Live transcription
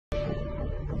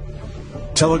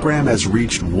Telegram has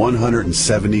reached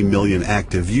 170 million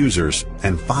active users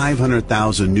and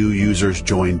 500,000 new users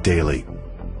join daily.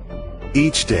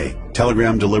 Each day,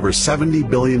 Telegram delivers 70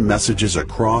 billion messages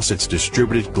across its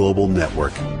distributed global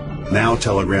network. Now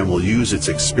Telegram will use its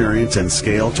experience and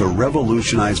scale to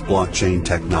revolutionize blockchain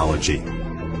technology.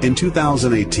 In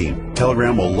 2018,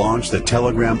 Telegram will launch the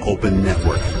Telegram Open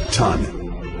Network,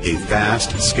 TNO, a fast,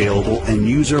 scalable, and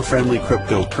user-friendly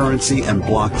cryptocurrency and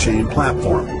blockchain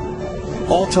platform.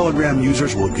 All Telegram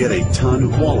users will get a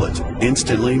TNO wallet,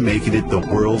 instantly making it the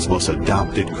world's most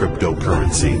adopted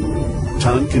cryptocurrency.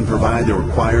 TNO can provide the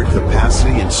required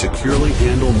capacity and securely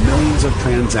handle millions of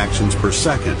transactions per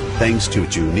second thanks to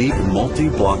its unique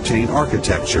multi-blockchain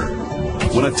architecture.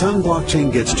 When a TNO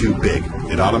blockchain gets too big,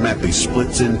 it automatically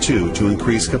splits in two to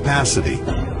increase capacity.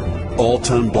 All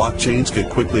TNO blockchains could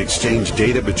quickly exchange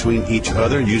data between each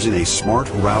other using a smart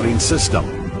routing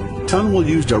system. TNO will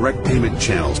use direct payment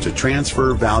channels to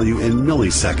transfer value in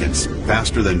milliseconds,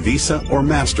 faster than Visa or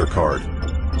MasterCard.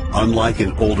 Unlike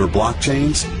in older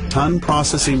blockchains, TNO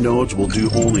processing nodes will do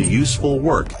only useful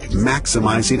work,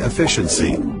 maximizing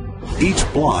efficiency. Each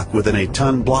block within a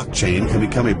TNO blockchain can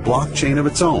become a blockchain of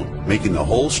its own, making the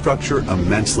whole structure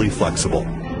immensely flexible.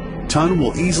 TNO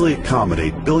will easily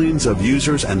accommodate billions of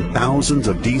users and thousands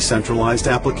of decentralized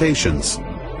applications.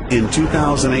 In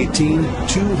 2018,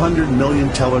 200 million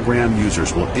Telegram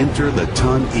users will enter the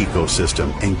TNO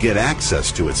ecosystem and get access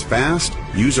to its fast,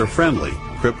 user-friendly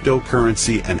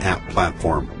cryptocurrency and app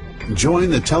platform. Join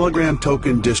the Telegram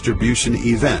token distribution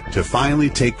event to finally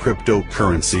take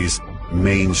cryptocurrencies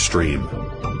mainstream.